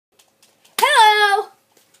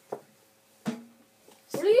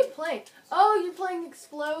playing? Oh, you're playing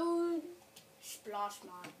Explode. Splosh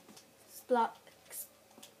Mod.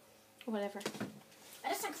 Whatever. I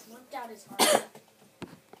just like flipped out his heart.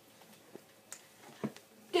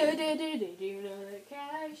 Do you know that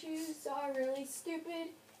cashews are really stupid?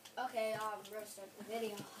 Okay, we'll start the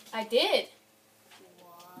video. I did.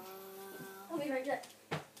 Wow. I'll be right back.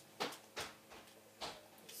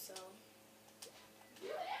 So.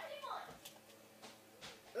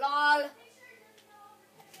 LOL.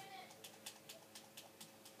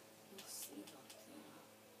 We'll see about that.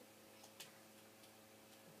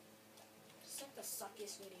 It's like the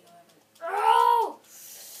suckiest video ever. Oh!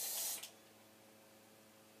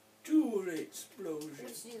 Do an explosion.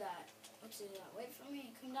 Let's do that. Let's do that. Wait for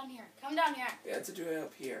me. Come down here. Come down here. You have to do it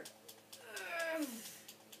up here. How do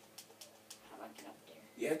I get up there?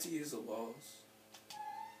 You have to use the walls.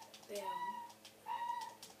 Bam.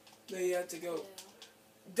 Then you have to go. Bam.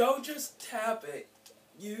 Don't just tap it.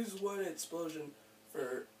 Use one explosion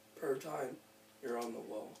per time you're on the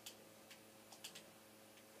wall.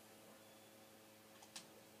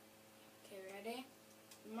 Okay, ready?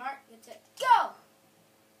 Mark, get it. Go!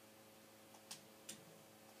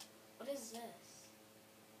 What is this?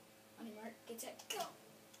 Honey, Mark, get it. Go!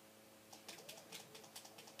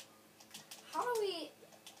 How do we...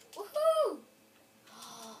 Woohoo!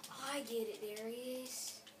 Oh, I get it. There he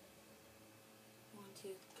is. 1, 2,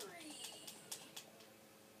 3.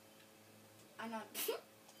 I'm not...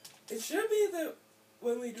 It should be that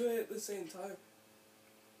when we do it at the same time.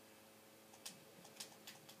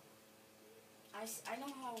 I know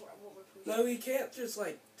how what we're pushing. No, we can't just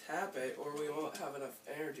like tap it or we won't have enough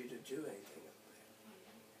energy to do anything.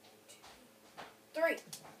 1, 2,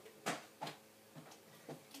 3.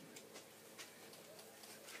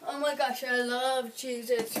 Oh my gosh, I love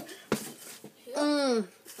Cheez-Its.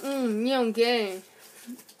 Young gang.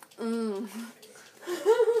 Over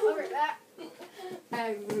that.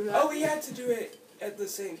 Oh, we had to do it at the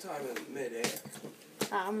same time in midair.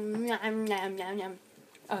 Yum.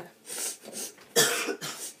 Oh.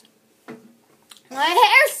 My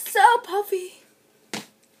hair's so puffy.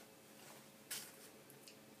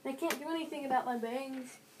 I can't do anything about my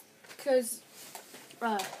bangs because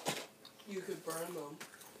You could burn them.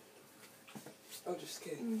 I'm just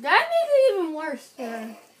kidding. that makes it even worse.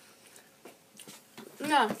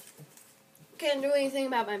 No, can't do anything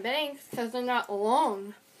about my bangs because they're not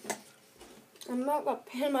long. I'm not gonna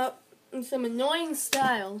pin them up in some annoying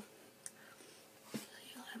style.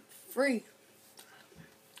 I'm free.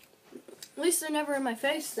 At least they're never in my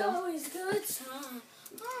face, It's though. always good time.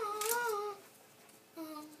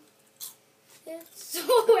 It's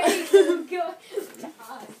always a good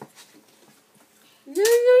time.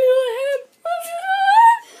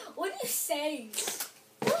 What are you saying? It's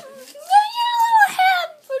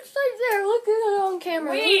right there. Look at it on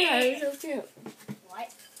camera. Wait. Yeah, it's so cute.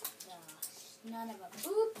 What? None of a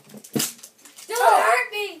boop. Don't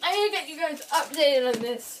hurt me! I need to get you guys updated on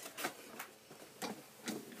this.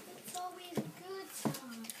 It's always a good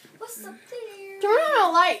time. What's up there? Turn on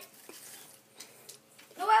a light.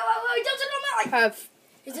 No, wait, don't turn on that light. Have.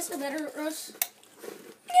 Is this the better roast?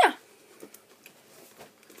 Yeah.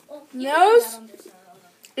 Well, Nose? that on this side, hold on.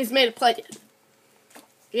 It's made of pledget.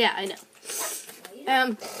 Yeah, I know.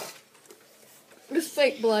 This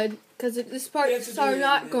fake blood, because this parts are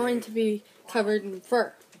not going to be covered in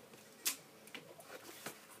fur.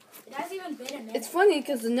 It hasn't even been a minute. It's funny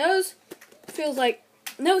because the nose feels like,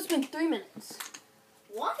 no, it's been 3 minutes.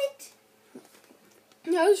 What?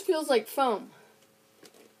 Nose feels like foam,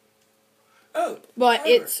 Oh, but fiber.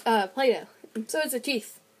 it's Play-Doh, and so is the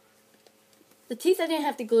teeth. The teeth I didn't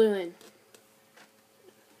have to glue in.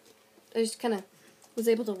 I just kind of was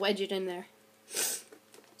able to wedge it in there.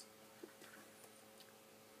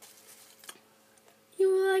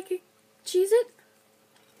 You like it? Cheez-It?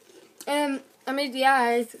 And I made the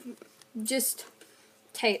eyes just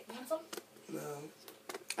tape. Want some? No.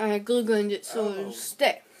 I glue gunned it so Oh. it'll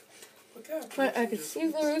stick. What kind of But I picture could just-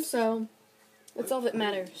 see through, so that's all that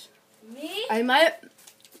matters. Me? I might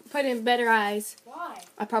put in better eyes. Why?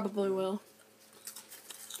 I probably will.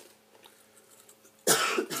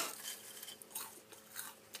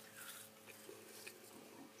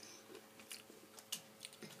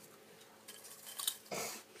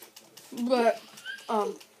 But,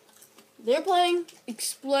 they're playing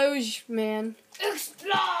Explosion Man.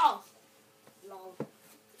 Explode! Lol.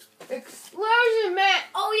 Explosion Man!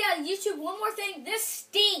 Oh yeah, YouTube, one more thing. This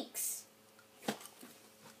stinks.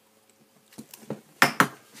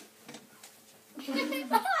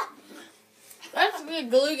 That's a good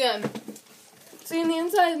glue gun. See the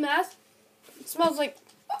inside of the mask? It smells like,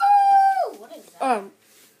 What is that?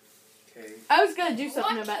 Okay. cake. I was gonna do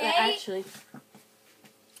something What about that cake? actually.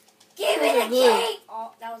 Give There's me a the glue. cake!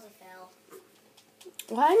 Oh, that was a fail.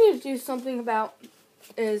 What I need to do something about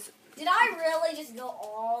is Did I really just go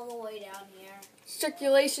all the way down here?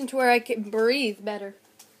 circulation to where I can breathe better.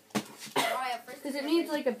 Alright, first Because it needs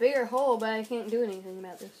like a bigger hole, but I can't do anything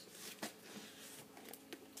about this.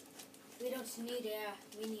 We don't need air.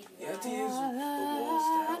 We need You have to water. use the wall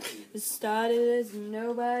stab. It started as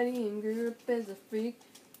nobody and grew up as a freak.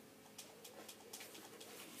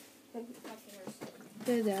 My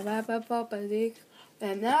fingers.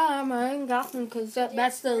 And now I'm in Gotham because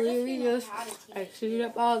that's the lyrics. I shoot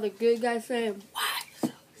up all the good guys saying, why you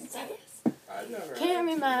so serious? I've never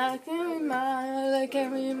Carry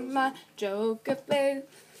my Joker face.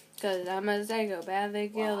 Cause I'm a psychopath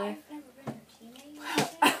killer.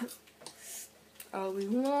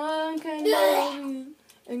 Obi-Wan Kenobi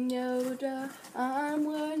and Yoda. I'm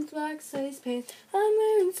wearing black space pants. I'm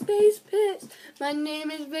wearing space pants. My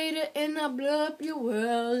name is Vader and I'll blow up your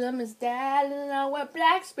world. I'm his dad and I wear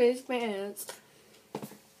black space pants.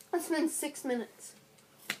 That's been 6 minutes.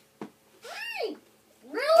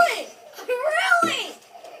 Really? Really?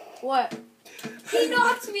 What? He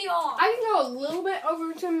knocked me off. I can go a little bit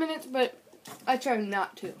over 10 minutes, but I try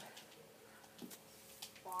not to.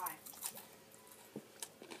 Why?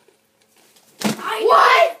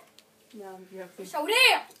 What? No, I'm joking. So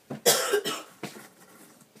there.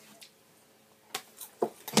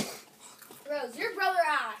 Rose, your brother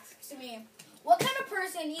asks me, what kind of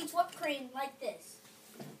person eats whipped cream like this?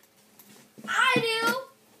 I do.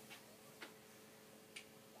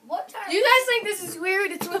 What kind? You guys think this is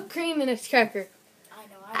weird? It's whipped cream and it's cracker. I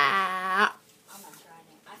know. Ah. I'm not trying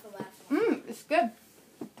it. I feel bad for myself. It's good.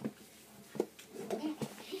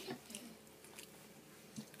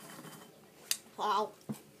 Wow.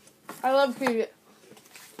 I love Cheez-Its.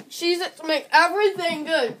 Cheez-Its make everything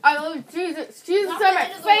good. I love Cheez-Its. Cheez-Its Not are the my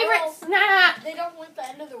end of the favorite world. snack. They don't want the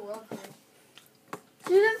end of the world here.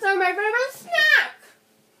 Cheez-Its are my favorite snack.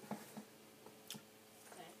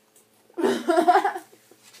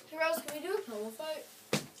 Hey, Rose, can we do a pillow fight?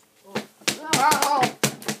 Wow.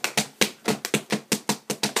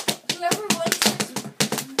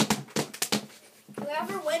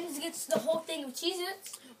 Whoever wins gets the whole thing of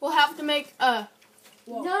Cheez-Its. We'll have to make a...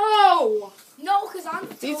 Whoa. No! No, because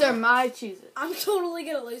These are my Cheez-Its. I'm totally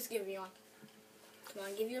going to lose. Give me one. Come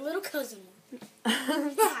on, give your little cousin one.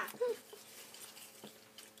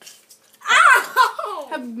 Ow!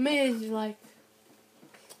 How many did you like?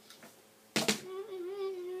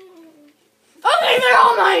 Okay, they're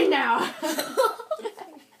all mine now.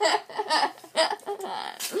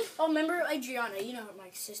 Oh, remember Adriana? You know my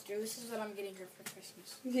sister. This is what I'm getting her for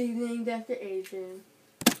Christmas. Good evening, Dr. Adrian.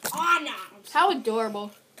 Anna! How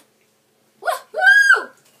adorable. Woohoo!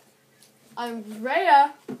 I'm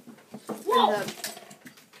Rhea. Whoa! And,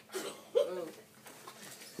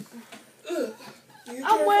 Do you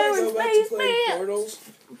I'm care wearing if I go back space to play pants. Portals?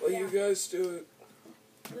 While Yeah. you guys do it?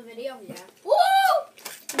 The video? Yeah. Woo!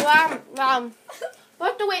 We'll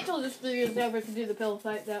have to wait till this video is over to do the pillow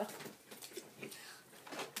fight, though.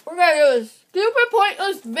 We're gonna do a stupid,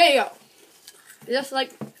 pointless video.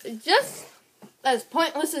 Just as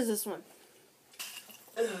pointless as this one.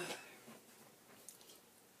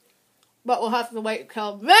 But we'll have to wait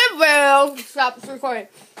till the video stops recording.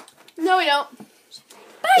 No, we don't.